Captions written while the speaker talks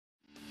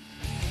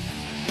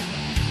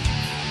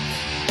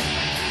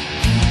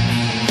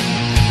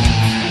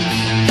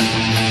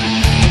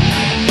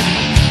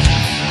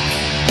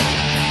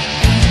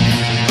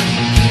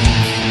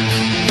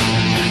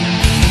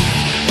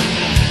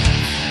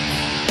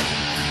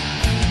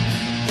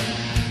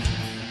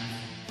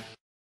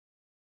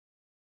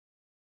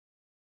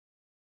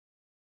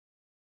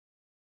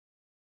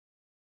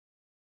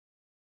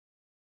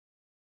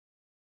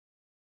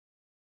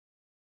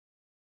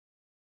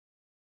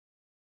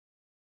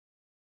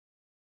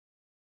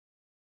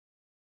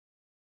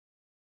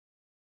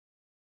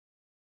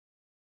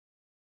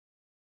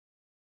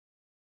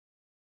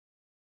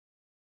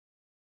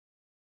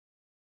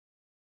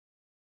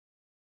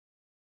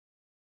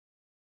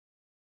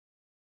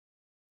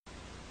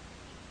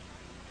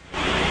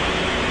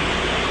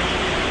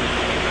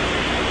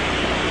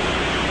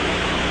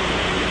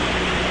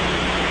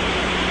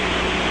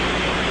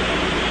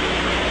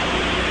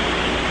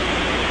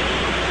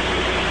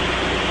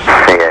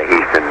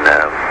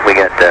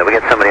we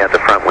got somebody out the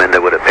front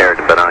window with a pair of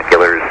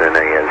binoculars and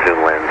a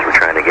zoom lens. We're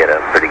trying to get a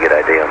pretty good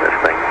idea on this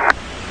thing.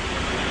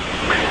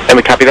 Let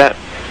me copy that.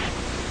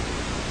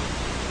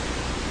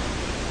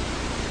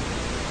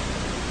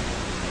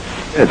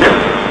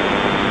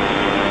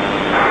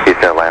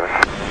 Houston Atlantis.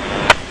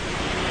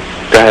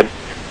 Go ahead.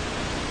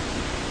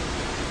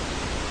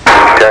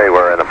 Terry,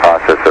 we're in the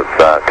process of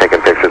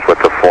taking pictures with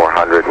the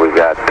 400. We've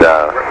got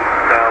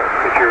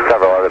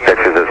several other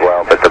pictures as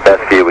well, but the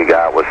best view we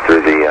got was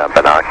through the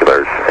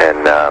binoculars,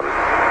 and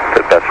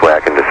the best way I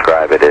can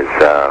describe it is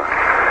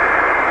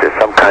there's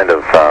some kind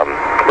of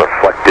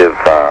reflective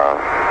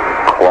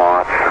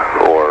cloth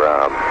or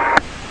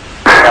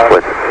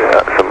with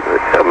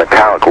a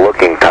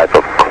metallic-looking type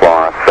of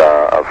cloth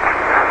of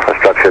a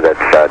structure that's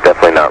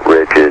definitely not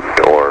rigid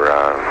or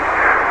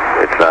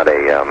it's not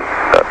a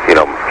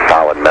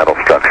solid metal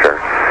structure.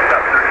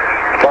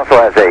 It also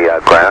has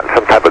a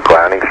some type of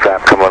grounding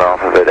strap coming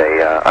off of it,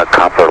 a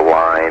copper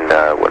line,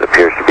 what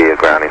appears to be a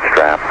grounding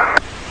strap.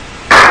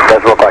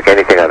 Doesn't look like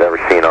anything I've ever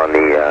seen on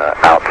the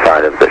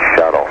outside of the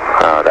shuttle,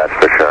 that's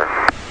for sure.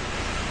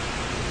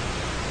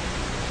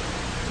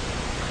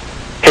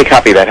 Okay,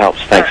 copy, that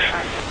helps, thanks.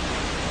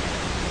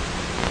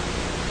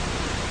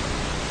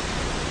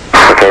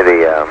 Okay,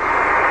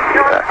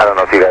 I don't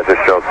know if you guys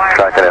are still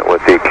tracking it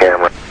with the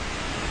camera.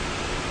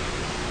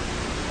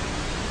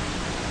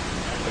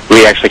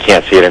 We actually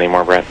can't see it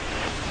anymore, Brett.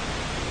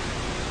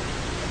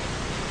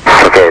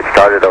 Okay, it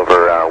started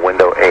over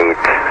window 8,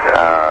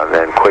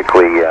 then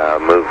quickly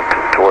moved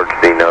towards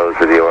the nose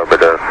of the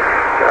orbiter,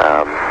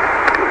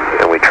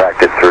 and we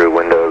tracked it through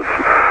windows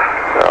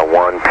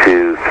 1,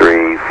 2,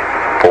 3,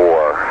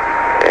 4,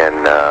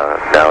 and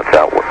now it's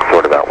out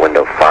sort of out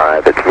window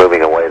 5. It's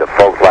moving away. The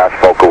last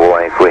focal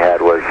length we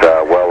had was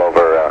well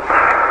over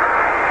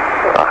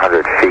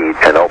 100 feet,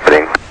 an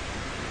opening.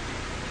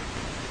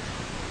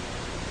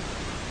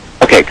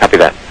 Okay, copy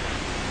that.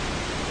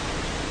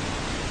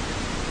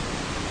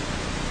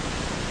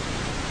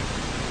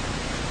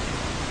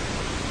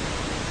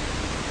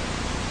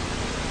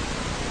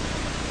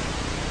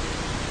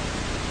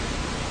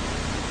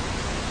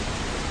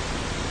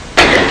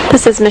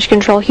 This is Mission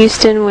Control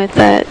Houston with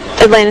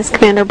Atlantis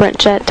Commander Brent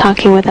Jett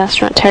talking with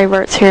Astronaut Terry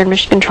Virts here in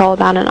Mission Control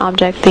about an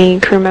object the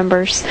crew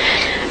members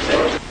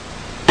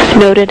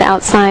noted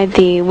outside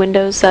the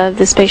windows of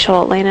the Space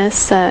Shuttle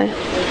Atlantis.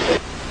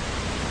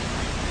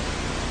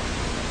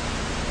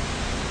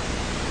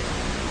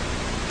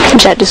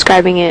 Jett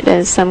describing it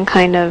as some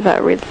kind of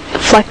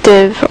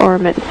reflective or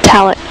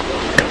metallic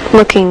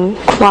looking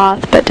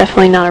cloth, but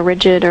definitely not a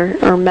rigid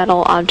or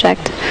metal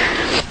object.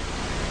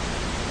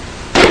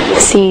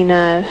 Seen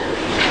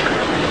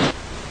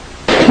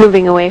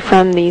moving away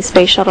from the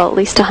space shuttle at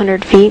least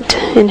 100 feet,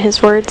 in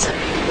his words.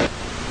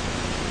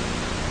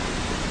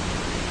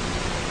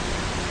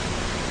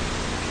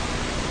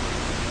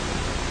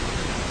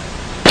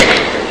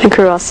 The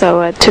crew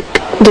also took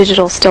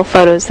digital still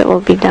photos that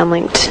will be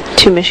downlinked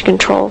to Mission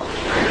Control.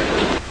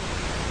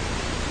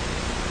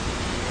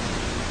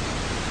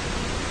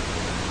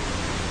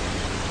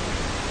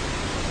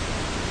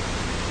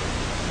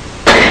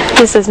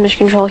 This is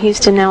Mission Control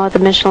Houston now with a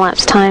mission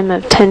elapsed time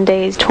of 10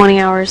 days,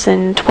 20 hours,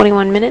 and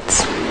 21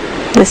 minutes.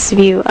 This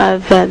view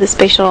of the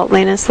Space Shuttle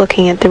Atlantis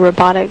looking at the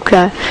robotic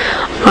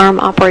arm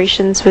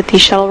operations with the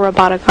shuttle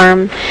robotic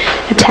arm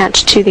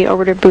attached to the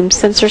orbiter boom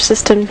sensor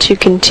system to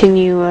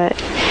continue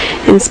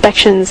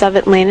inspections of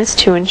Atlantis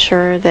to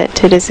ensure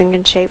that it is in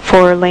good shape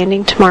for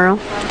landing tomorrow.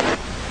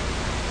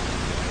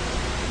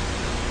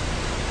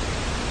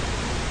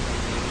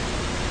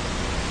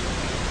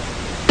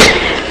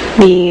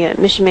 The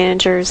mission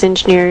managers,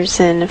 engineers,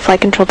 and flight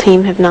control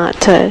team have not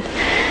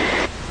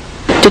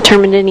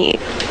determined any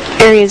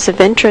areas of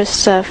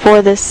interest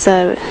for this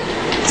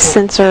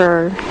sensor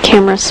or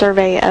camera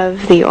survey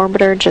of the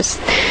orbiter, just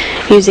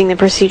using the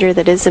procedure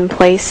that is in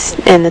place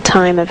and the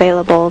time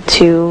available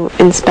to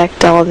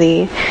inspect all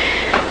the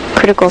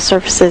critical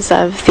surfaces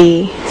of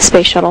the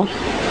space shuttle.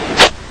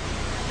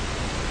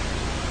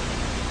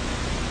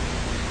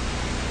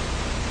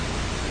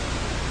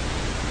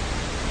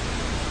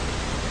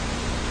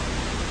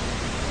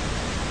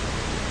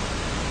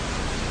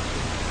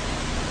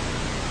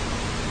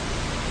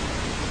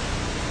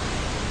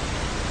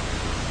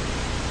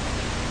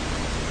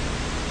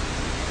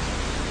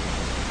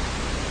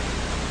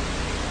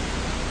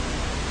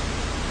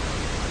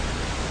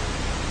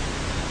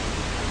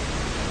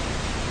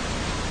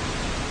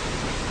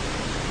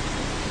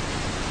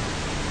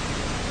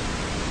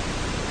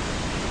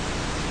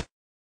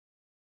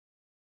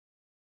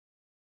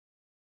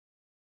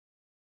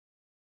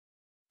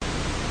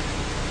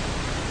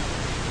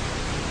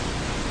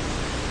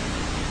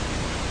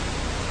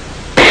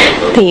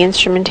 The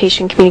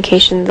instrumentation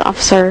communications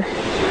officer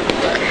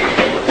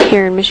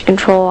here in Mission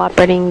Control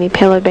operating the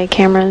payload bay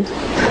cameras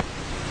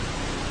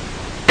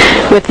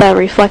with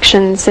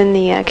reflections in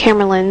the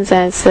camera lens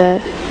as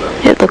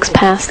it looks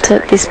past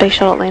the Space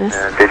Shuttle Atlantis.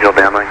 Digital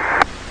downlink?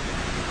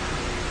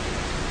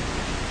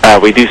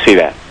 We do see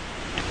that.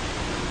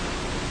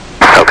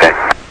 Okay.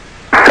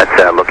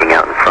 That's looking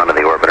out in front of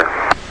the orbiter.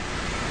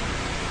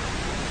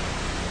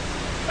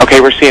 Okay,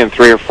 we're seeing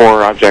 3 or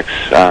 4 objects.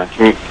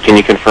 Can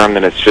you confirm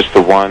that it's just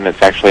the one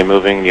that's actually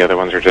moving? The other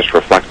ones are just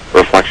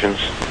reflections?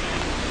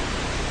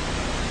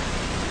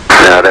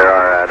 No, there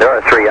are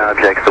 3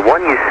 objects. The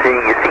one you see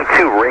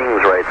 2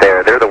 rings right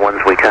there. They're the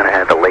ones we kind of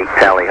had the late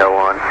tally-ho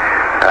on.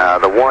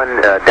 The one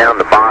down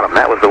the bottom,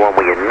 that was the one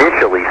we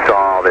initially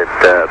saw that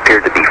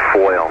appeared to be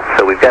foil.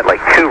 So we've got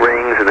like 2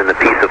 rings and then the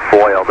piece of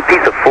foil. The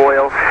piece of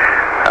foil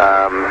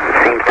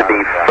seems to be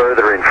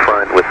further in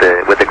front with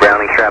the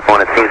grounding strap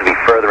on. It seems to be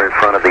further in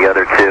front of the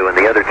other 2, and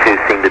the other 2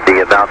 seem to be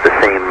about the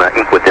same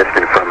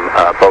equidistant from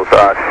both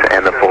us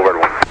and the forward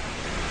one.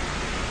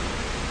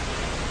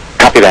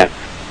 Copy that.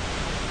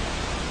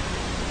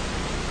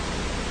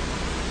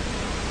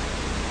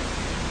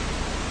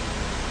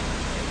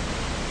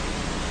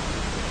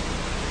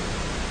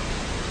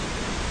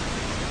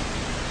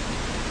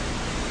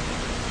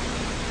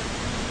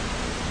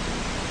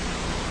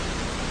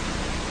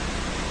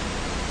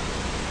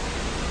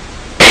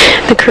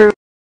 The crew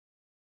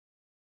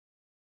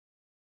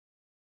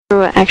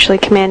actually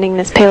commanding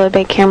this payload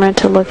bay camera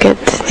to look at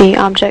the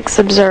objects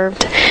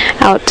observed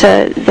out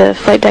the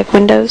flight deck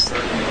windows.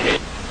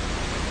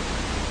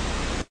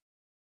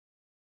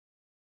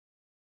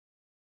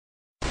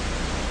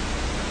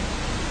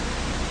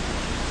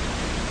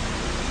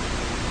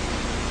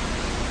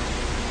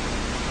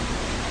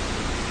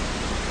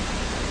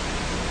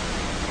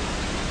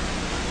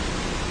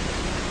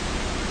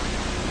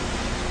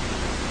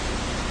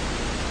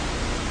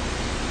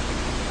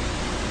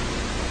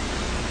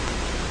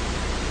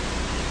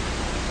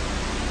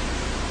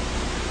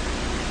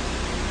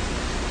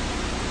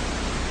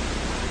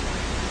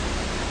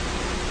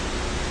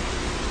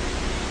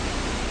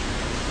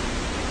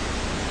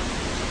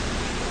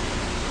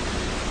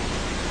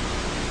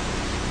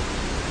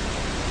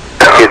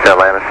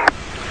 Atlantis.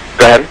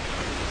 Go ahead.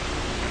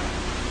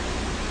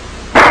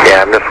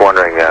 Yeah, I'm just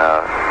wondering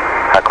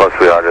how close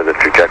we are to the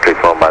trajectory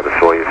flown by the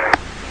Soyuz.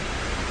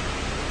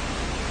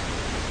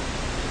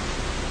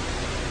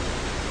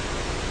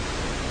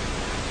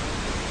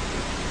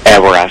 Yeah,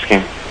 we're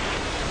asking.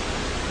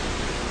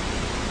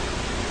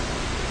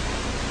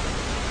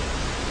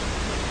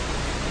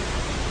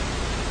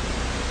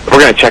 We're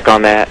going to check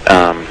on that,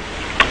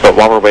 but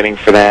while we're waiting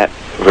for that,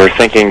 we're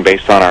thinking,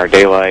 based on our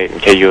daylight and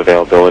KU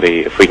availability,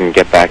 if we can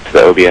get back to the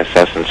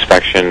OBSS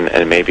inspection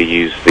and maybe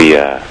use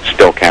the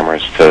still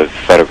cameras to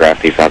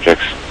photograph these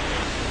objects.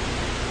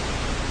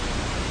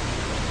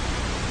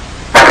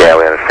 Yeah,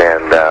 we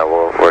understand.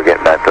 We're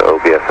getting back to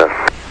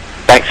OBSS.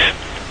 Thanks.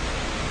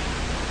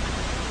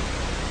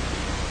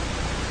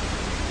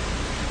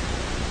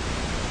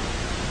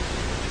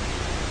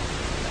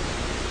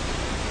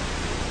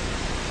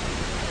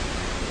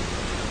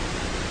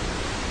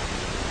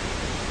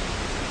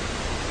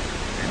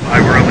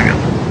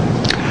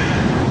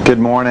 Good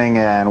morning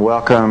and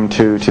welcome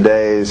to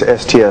today's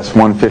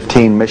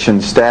STS-115 mission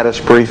status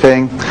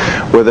briefing.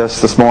 With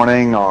us this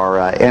morning are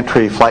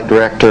Entry Flight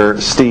Director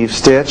Steve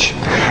Stitch.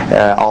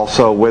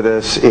 Also with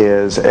us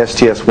is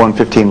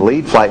STS-115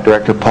 Lead Flight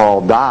Director Paul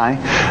Dye.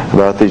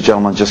 Both these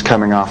gentlemen just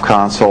coming off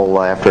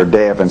console after a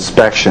day of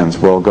inspections.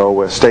 We'll go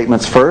with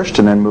statements first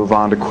and then move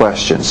on to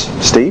questions.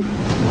 Steve?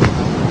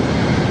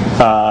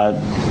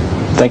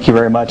 Thank you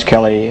very much,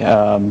 Kelly.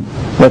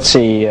 Let's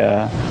see.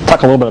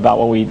 Talk a little bit about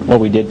what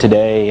we did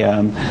today.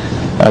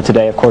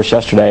 Today, of course,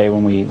 yesterday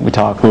when we were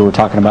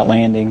talking about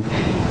landing,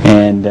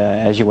 and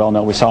as you well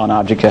know, we saw an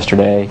object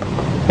yesterday,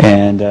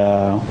 and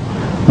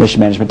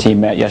mission management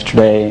team met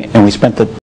yesterday, and we spent the